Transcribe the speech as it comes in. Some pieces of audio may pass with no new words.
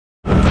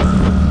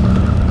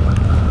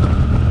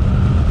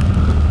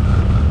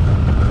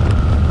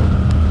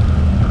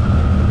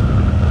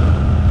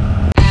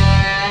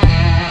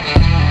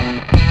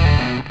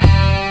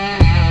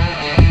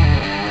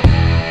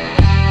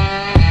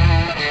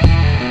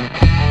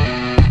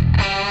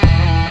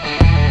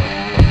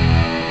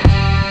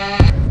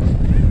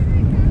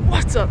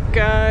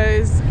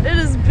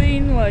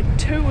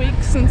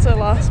since I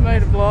last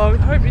made a vlog.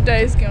 Hope your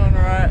day's going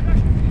alright.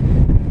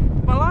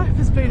 My life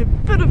has been a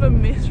bit of a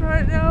mess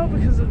right now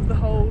because of the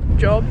whole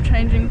job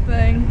changing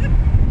thing.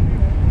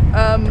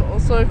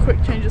 Also,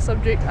 quick change of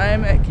subject, I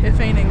am at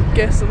Caffiene and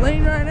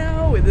Gasoline right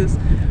now where there's a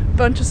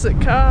bunch of sick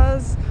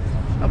cars.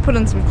 I'll put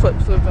in some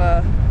clips of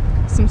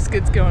some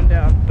skids going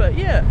down, but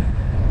yeah.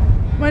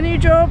 My new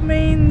job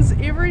means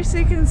every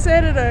second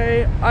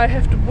Saturday I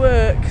have to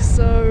work,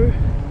 so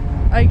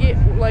I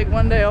get like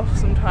one day off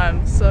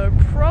sometimes, so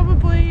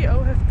probably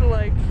I'll have to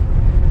like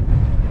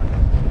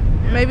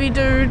maybe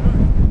do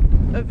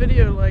a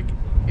video like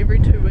every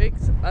 2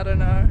 weeks. I don't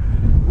know,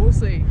 we'll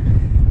see.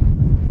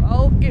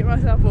 I'll get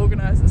myself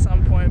organised at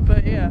some point,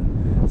 but yeah.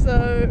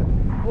 So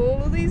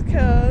all of these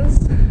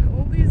cars,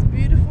 all these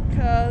beautiful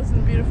cars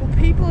and beautiful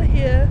people are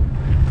here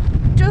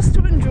just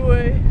to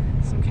enjoy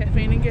some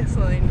caffeine and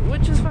gasoline,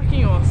 which is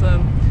fucking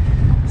awesome.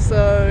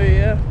 So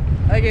yeah,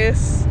 I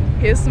guess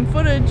here's some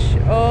footage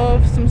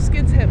of some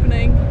skids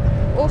happening.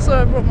 Also,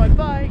 I brought my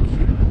bike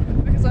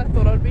because I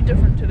thought I'd be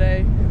different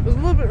today. It was a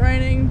little bit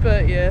raining,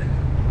 but yeah.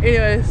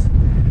 Anyways,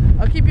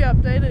 I'll keep you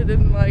updated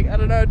in like, I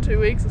don't know, 2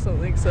 weeks or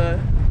something, so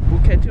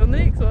we'll catch you on the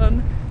next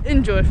one.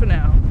 Enjoy for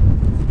now.